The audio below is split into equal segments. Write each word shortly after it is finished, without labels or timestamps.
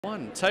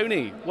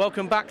Tony,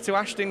 welcome back to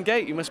Ashton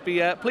Gate. You must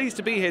be pleased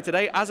to be here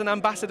today as an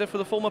ambassador for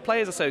the Former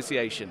Players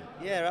Association.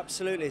 Yeah,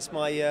 absolutely. It's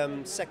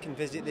my second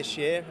visit this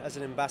year as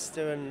an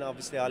ambassador, and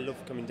obviously I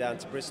love coming down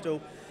to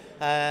Bristol.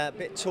 A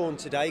bit torn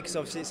today because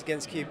obviously it's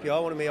against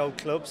QPR, one of my old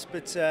clubs,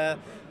 but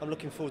I'm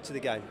looking forward to the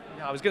game.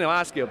 Yeah, I was going to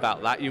ask you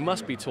about that. You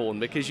must be torn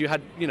because you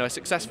had, a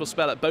successful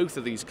spell at both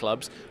of these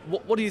clubs.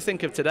 What do you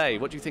think of today?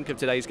 What do you think of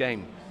today's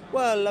game?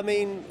 Well, I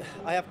mean,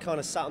 I have kind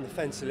of sat on the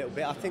fence a little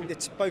bit. I think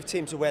that both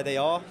teams are where they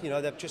are.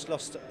 They've just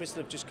lost.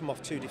 Bristol have just come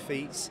off 2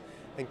 defeats,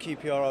 and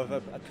QPR have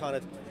a kind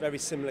of very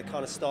similar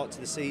kind of start to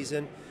the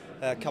season.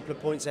 A couple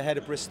of points ahead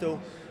of Bristol.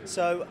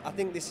 So I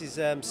think this is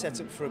set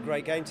up for a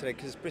great game today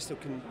because Bristol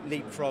can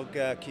leapfrog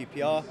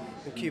QPR,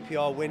 and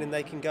QPR win, and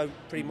they can go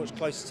pretty much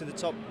closer to the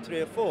top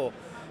 3 or 4.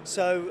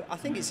 So I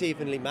think it's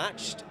evenly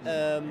matched,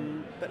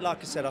 but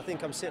like I said, I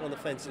think I'm sitting on the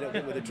fence a little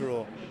bit with a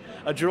draw.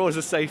 A draw is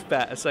a safe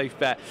bet, So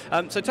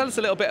tell us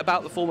a little bit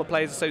about the Former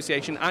Players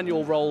Association and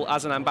your role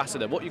as an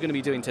ambassador. What you're going to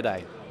be doing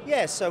today?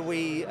 Yeah, so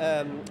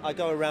I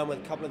go around with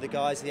a couple of the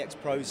guys, the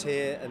ex-pros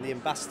here and the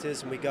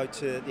ambassadors, and we go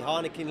to the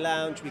Heineken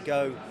Lounge. We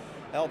go,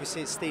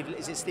 obviously it's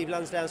Steve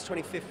Lansdown's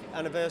 25th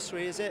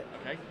anniversary, is it?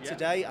 Okay, yeah.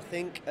 Today, I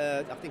think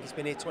he's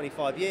been here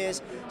 25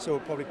 years, so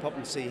we'll probably pop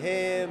and see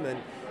him and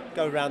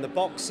go around the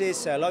boxes,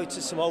 say hello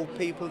to some old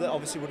people that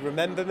obviously would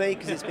remember me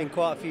because it's been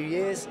quite a few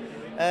years,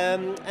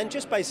 and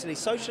just basically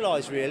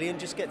socialise really and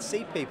just get to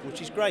see people,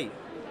 which is great.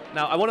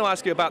 Now, I want to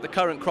ask you about the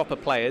current crop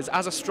of players.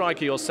 As a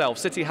striker yourself,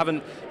 City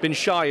haven't been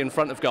shy in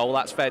front of goal,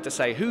 that's fair to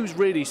say. Who's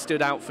really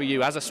stood out for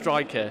you as a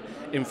striker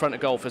in front of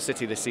goal for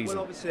City this season?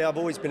 Well, obviously, I've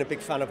always been a big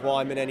fan of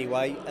Wyman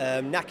anyway.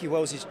 Naki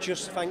Wells is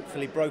just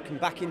thankfully broken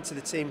back into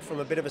the team from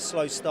a bit of a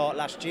slow start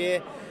last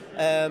year.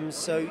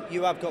 So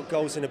you have got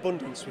goals in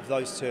abundance with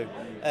those two.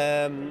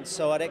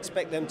 So I'd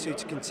expect them to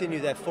continue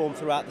their form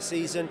throughout the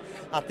season.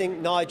 I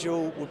think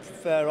Nigel would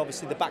prefer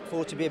obviously the back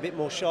four to be a bit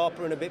more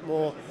sharper and a bit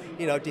more,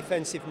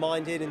 defensive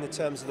minded in the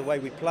terms of the way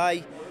we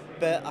play.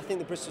 But I think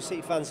the Bristol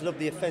City fans love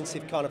the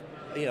offensive kind of,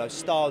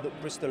 style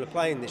that Bristol are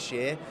playing this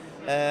year.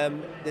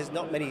 There's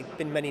not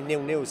been many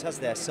 0-0s, has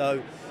there?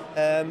 So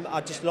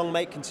I'd just long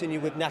make continue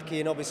with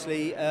Naki, and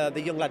obviously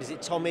the young lad, is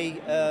it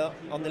Tommy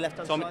on the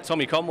left-hand side?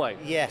 Tommy Conway.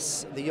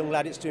 Yes, the young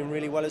lad is doing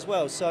really well as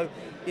well. So,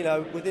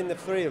 within the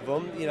 3 of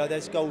them,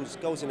 there's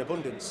goals in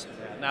abundance.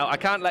 Now, I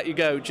can't let you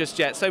go just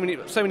yet. So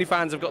many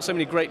fans have got so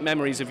many great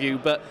memories of you,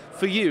 but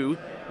for you,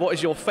 what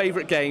is your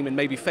favourite game and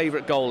maybe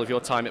favourite goal of your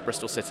time at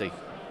Bristol City?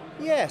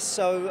 Yeah,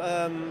 so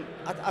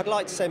I'd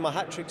like to say my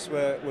hat-tricks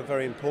were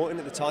very important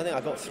at the time. I think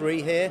I got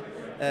 3 here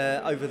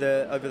over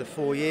the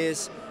 4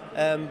 years.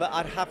 But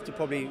I'd have to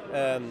probably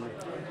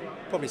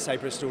say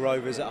Bristol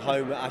Rovers at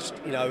home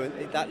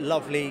at that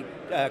lovely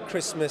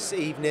Christmas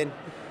evening.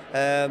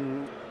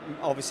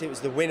 Obviously, it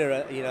was the winner.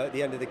 At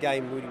the end of the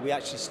game, we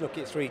actually snuck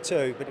it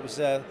 3-2, but it was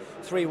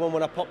 3-1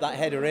 when I popped that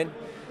header in.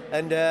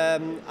 And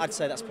I'd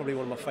say that's probably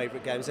one of my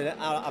favourite games. And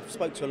I've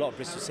spoke to a lot of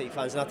Bristol City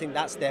fans, and I think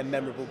that's their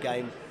memorable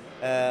game,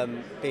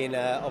 being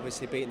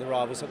obviously beating the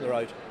rivals up the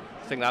road.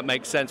 I think that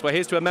makes sense. Well,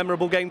 here's to a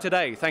memorable game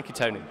today. Thank you,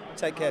 Tony.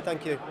 Take care.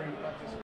 Thank you.